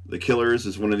 The Killers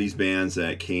is one of these bands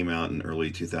that came out in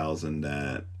early 2000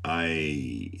 that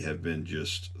I have been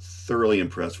just thoroughly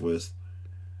impressed with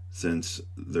since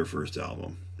their first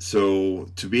album. So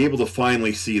to be able to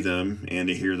finally see them and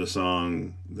to hear the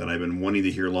song that I've been wanting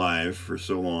to hear live for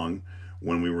so long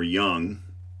when we were young,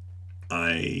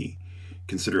 I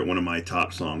consider it one of my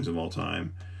top songs of all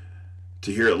time.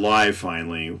 To hear it live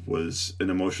finally was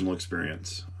an emotional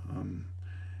experience.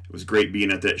 It was great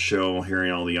being at that show,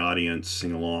 hearing all the audience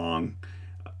sing along.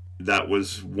 That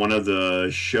was one of the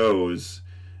shows,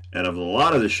 out of a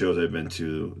lot of the shows I've been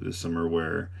to this summer,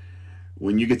 where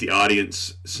when you get the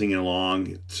audience singing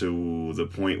along to the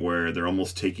point where they're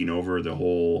almost taking over the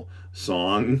whole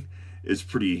song, it's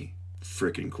pretty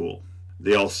freaking cool.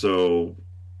 They also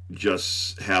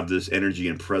just have this energy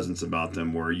and presence about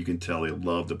them where you can tell they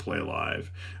love to play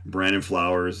live. Brandon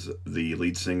Flowers, the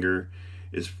lead singer,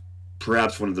 is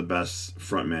perhaps one of the best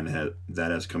frontmen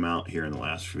that has come out here in the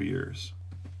last few years.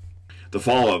 The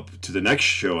follow-up to the next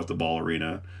show at the Ball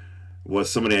Arena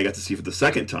was somebody I got to see for the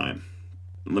second time.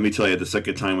 Let me tell you, the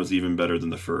second time was even better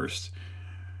than the first.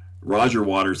 Roger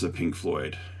Waters of Pink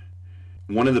Floyd.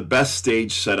 One of the best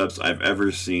stage setups I've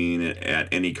ever seen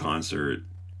at any concert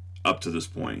up to this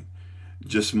point.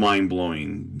 Just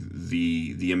mind-blowing,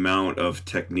 the amount of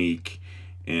technique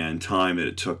and time that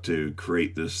it took to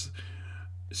create this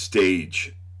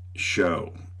stage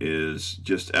show is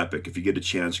just epic. If you get a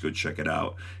chance, go check it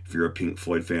out. If you're a Pink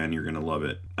Floyd fan, you're going to love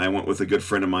it. I went with a good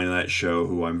friend of mine to that show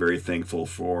who I'm very thankful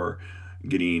for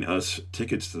getting us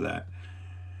tickets to that.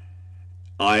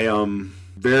 I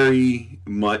very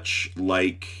much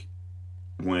like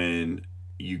when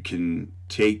you can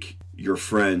take your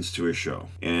friends to a show,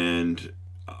 and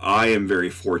I am very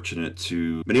fortunate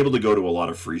to been able to go to a lot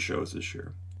of free shows this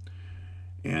year,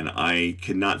 and I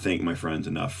cannot thank my friends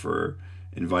enough for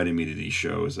inviting me to these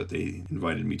shows that they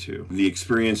invited me to. The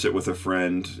experience it with a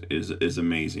friend is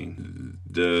amazing.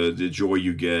 The joy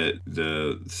you get,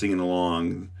 the singing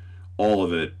along, all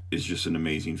of it is just an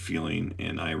amazing feeling,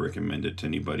 and I recommend it to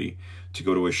anybody to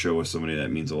go to a show with somebody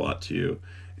that means a lot to you,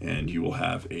 and you will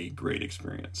have a great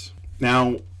experience.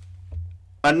 Now,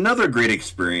 another great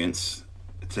experience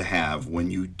to have when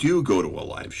you do go to a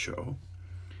live show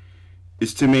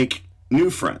is to make new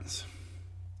friends.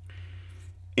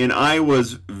 And I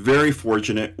was very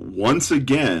fortunate once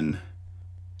again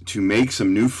to make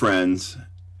some new friends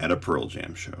at a Pearl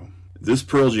Jam show. This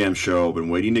Pearl Jam show I've been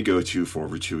waiting to go to for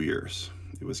over 2 years.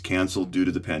 It was canceled due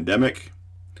to the pandemic,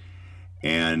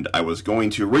 and I was going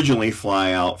to originally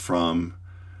fly out from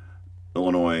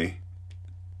Illinois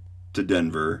to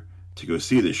Denver to go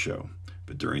see this show.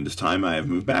 But during this time, I have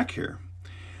moved back here.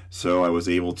 So I was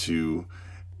able to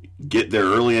get there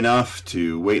early enough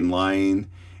to wait in line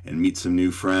and meet some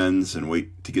new friends and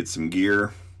wait to get some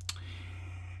gear.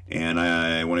 And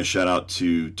I want to shout out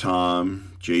to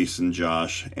Tom, Jason,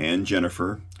 Josh, and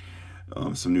Jennifer,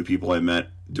 some new people I met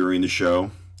during the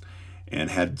show and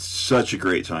had such a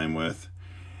great time with.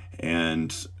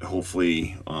 And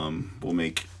hopefully we'll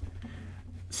make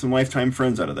some lifetime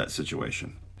friends out of that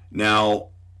situation. Now,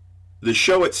 the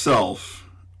show itself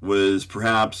was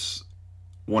perhaps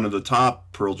one of the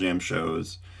top Pearl Jam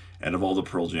shows out of all the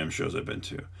Pearl Jam shows I've been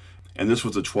to. And this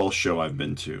was the 12th show I've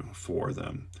been to for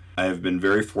them. I have been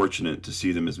very fortunate to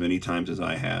see them as many times as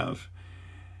I have.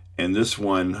 And this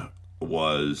one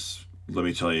was, let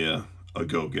me tell you, a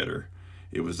go-getter.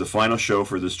 It was the final show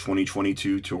for this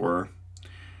 2022 tour,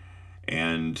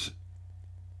 and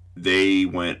they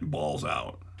went balls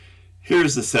out.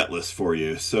 Here's the set list for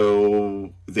you.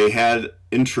 So they had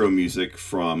intro music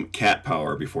from Cat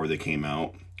Power before they came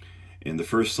out. And the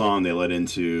first song they led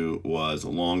into was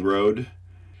Long Road.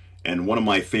 And one of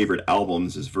my favorite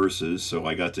albums is Verses, so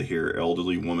I got to hear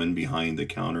Elderly Woman Behind the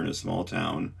Counter in a Small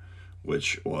Town,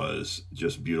 which was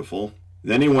just beautiful.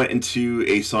 Then they went into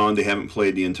a song they haven't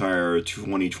played the entire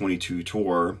 2022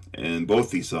 tour, and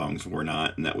both these songs were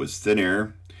not, and that was Thin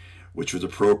Air, which was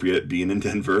appropriate being in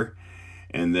Denver,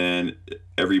 and then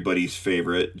everybody's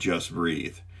favorite, Just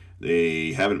Breathe.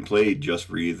 They haven't played Just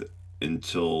Breathe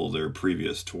until their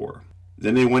previous tour.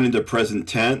 Then they went into Present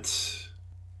Tense,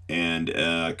 and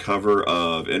a cover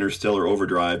of Interstellar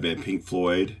Overdrive by Pink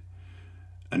Floyd.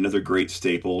 Another great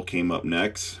staple came up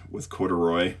next with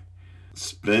Corduroy.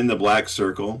 Spin the Black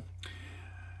Circle,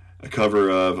 a cover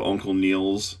of Uncle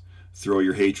Neil's Throw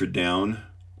Your Hatred Down.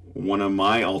 One of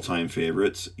my all-time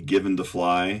favorites, Given to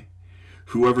Fly.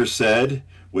 Whoever Said,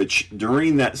 which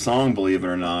during that song, believe it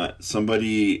or not,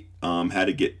 somebody had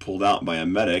to get pulled out by a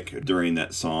medic during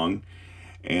that song,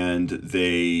 and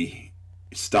they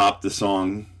stopped the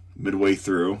song midway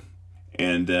through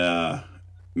and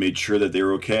made sure that they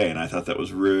were okay, and I thought that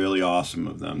was really awesome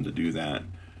of them to do that.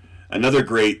 Another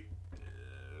great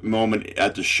moment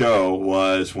at the show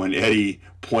was when Eddie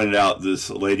pointed out this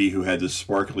lady who had this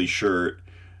sparkly shirt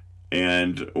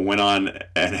and went on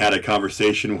and had a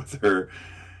conversation with her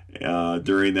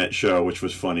during that show, which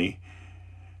was funny,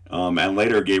 and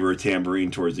later gave her a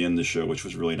tambourine towards the end of the show, which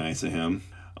was really nice of him.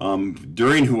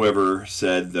 During Whoever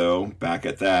Said, though, back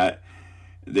at that,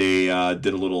 they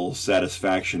did a little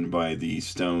Satisfaction by the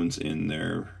Stones in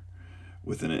there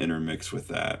with an intermix with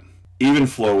that. Even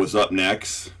Flow was up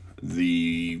next,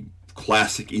 the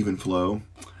classic Even Flow,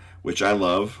 which I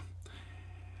love.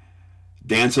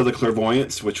 Dance of the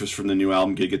Clairvoyants, which was from the new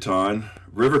album Gigaton.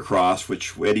 River Cross,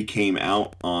 which Eddie came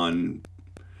out on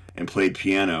and played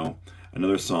piano,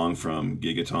 another song from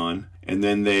Gigaton. And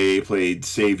then they played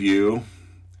Save You.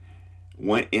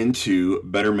 Went into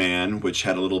Better Man, which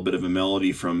had a little bit of a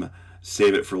melody from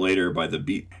Save It for Later by The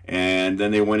Beat. And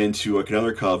then they went into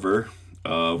another cover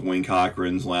of Wayne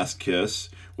Cochran's Last Kiss,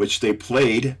 which they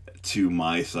played to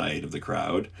my side of the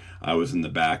crowd. I was in the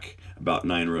back about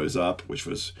 9 rows up, which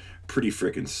was pretty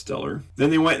freaking stellar. Then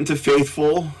they went into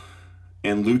Faithful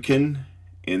and Lucan,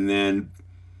 and then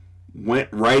went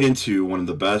right into one of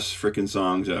the best freaking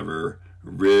songs ever,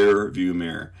 Rear View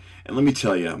Mirror. And let me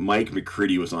tell you, Mike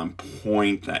McCready was on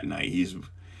point that night. He's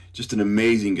just an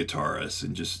amazing guitarist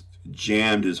and just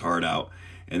jammed his heart out.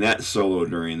 And that solo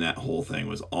during that whole thing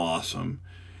was awesome.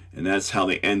 And that's how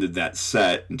they ended that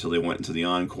set until they went into the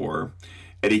encore.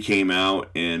 Eddie came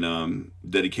out and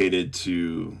dedicated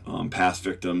to past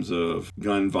victims of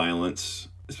gun violence,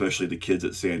 especially the kids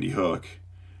at Sandy Hook.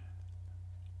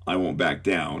 I Won't Back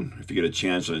Down. If you get a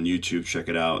chance on YouTube, check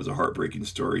it out. It's a heartbreaking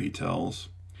story he tells.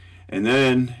 And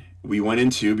then we went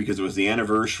into, because it was the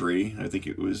anniversary, I think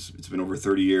it's been over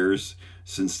 30 years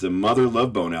since the Mother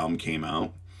Love Bone album came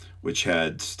out, which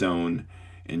had Stone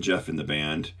and Jeff in the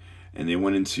band. And they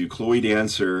went into Chloe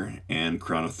Dancer and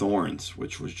Crown of Thorns,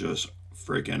 which was just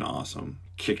freaking awesome.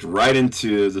 Kicked right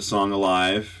into the song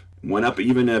Alive. Went up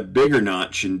even a bigger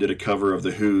notch and did a cover of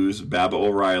The Who's Baba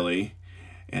O'Reilly.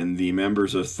 And the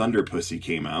members of Thunder Pussy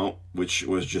came out, which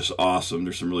was just awesome.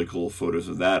 There's some really cool photos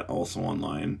of that also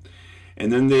online.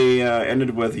 And then they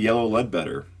ended with Yellow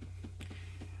Ledbetter.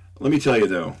 Let me tell you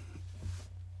though,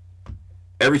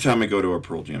 every time I go to a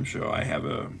Pearl Jam show, I have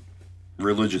a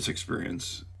religious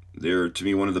experience. They're, to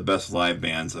me, one of the best live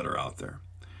bands that are out there.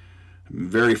 I'm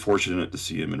very fortunate to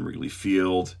see them in Wrigley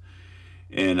Field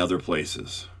and other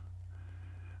places.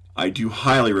 I do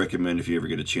highly recommend, if you ever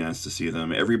get a chance to see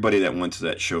them. Everybody that went to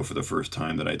that show for the first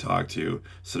time that I talked to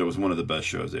said it was one of the best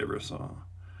shows they ever saw.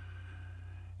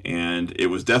 And it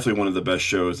was definitely one of the best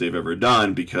shows they've ever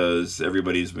done, because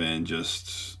everybody's been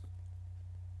just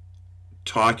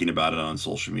talking about it on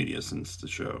social media since the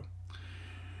show.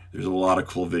 There's a lot of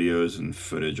cool videos and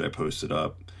footage I posted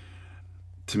up.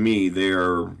 To me,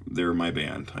 they're my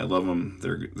band. I love them.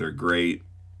 They're great.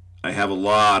 I have a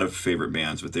lot of favorite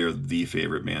bands, but they're the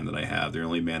favorite band that I have. They're the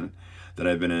only band that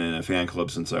I've been in a fan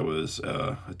club since I was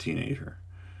a teenager.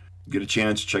 Get a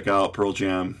chance, check out Pearl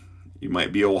Jam. You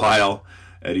might be a while.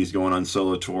 Eddie's going on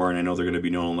solo tour, and I know they're going to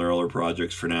be doing their other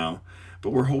projects for now.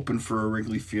 But we're hoping for a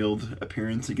Wrigley Field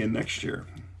appearance again next year,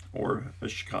 or a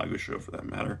Chicago show for that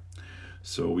matter.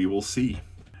 So we will see.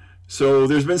 So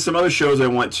there's been some other shows I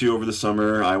went to over the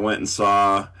summer. I went and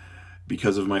saw,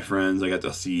 because of my friends, I got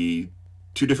to see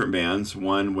 2 different bands.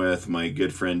 One with my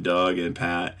good friend Doug and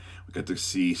Pat. We got to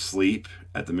see Sleep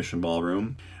at the Mission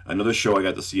Ballroom. Another show I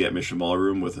got to see at Mission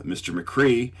Ballroom with Mr.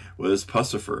 McCree was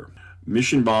Pussifer.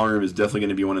 Mission Ballroom is definitely going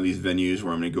to be one of these venues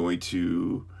where I'm going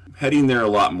to heading there a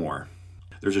lot more.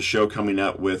 There's a show coming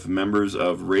up with members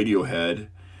of Radiohead,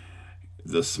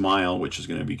 The Smile, which is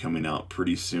going to be coming out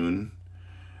pretty soon.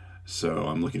 So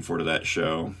I'm looking forward to that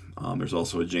show. There's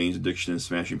also a Jane's Addiction and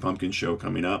Smashing Pumpkins show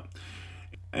coming up.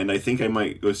 And I think I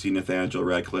might go see Nathaniel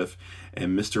Radcliffe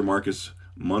and Mr. Marcus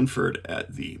Munford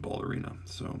at the Ball Arena.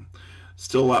 So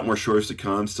still a lot more shows to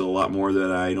come. Still a lot more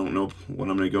that I don't know what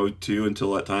I'm going to go to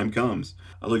until that time comes.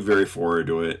 I look very forward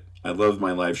to it. I love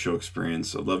my live show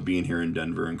experience. I love being here in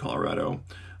Denver and Colorado.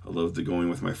 I love going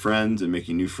with my friends and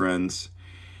making new friends.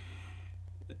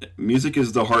 Music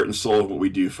is the heart and soul of what we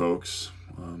do, folks.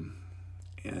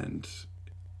 And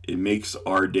it makes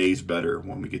our days better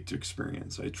when we get to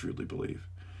experience, I truly believe.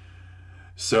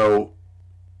 So,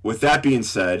 with that being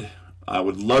said, I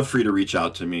would love for you to reach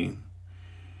out to me.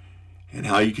 And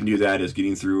how you can do that is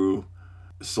getting through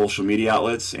social media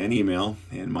outlets and email.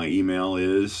 And my email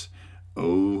is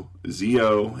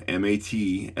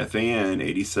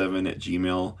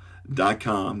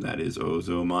ozomatfan87@gmail.com. That is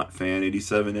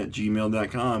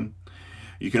ozomatfan87@gmail.com.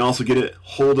 You can also get a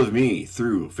hold of me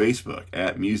through Facebook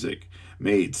at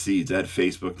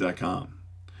musicmadeseeds@facebook.com.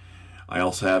 I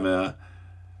also have a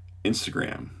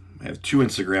Instagram. I have 2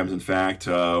 Instagrams, in fact.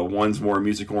 One's more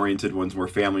music-oriented, one's more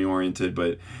family-oriented,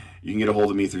 but you can get a hold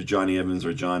of me through Johnny Evans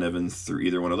or John Evans through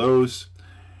either one of those.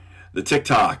 The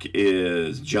TikTok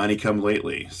is Johnny Come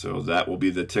Lately, so that will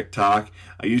be the TikTok.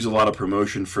 I use a lot of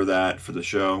promotion for that, for the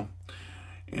show,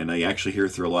 and I actually hear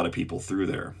through a lot of people through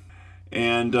there.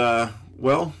 And,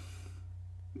 well,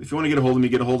 if you want to get a hold of me,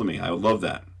 get a hold of me. I would love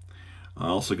that. I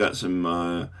also got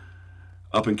some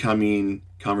up-and-coming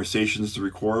conversations to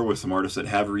record with some artists that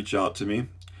have reached out to me.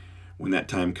 When that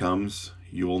time comes,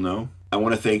 you will know. I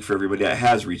want to thank for everybody that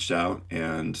has reached out,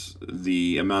 and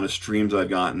the amount of streams I've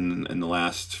gotten in the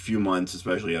last few months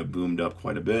especially have boomed up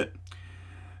quite a bit.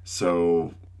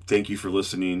 So thank you for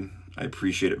listening. I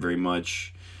appreciate it very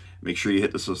much. Make sure you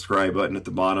hit the subscribe button at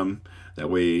the bottom. That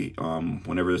way,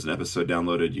 whenever there's an episode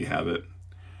downloaded, you have it.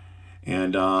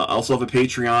 And I also have a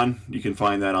Patreon. You can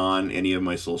find that on any of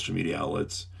my social media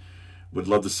outlets. Would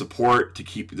love the support to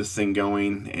keep this thing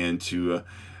going and to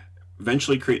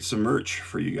eventually create some merch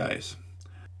for you guys.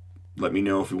 Let me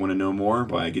know if you want to know more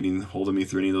by getting hold of me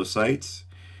through any of those sites.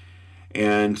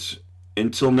 And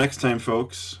until next time,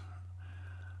 folks,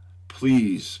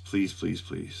 please, please, please,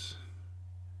 please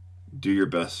do your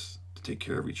best to take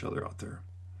care of each other out there.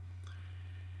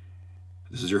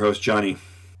 This is your host, Johnny.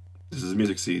 This is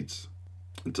Music Seeds.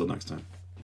 Until next time.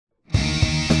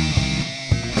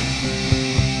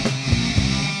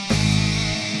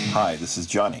 Hi, this is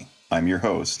Johnny. I'm your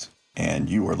host, and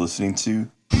you are listening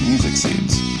to Music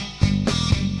Seeds,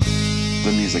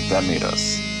 the music that made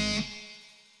us.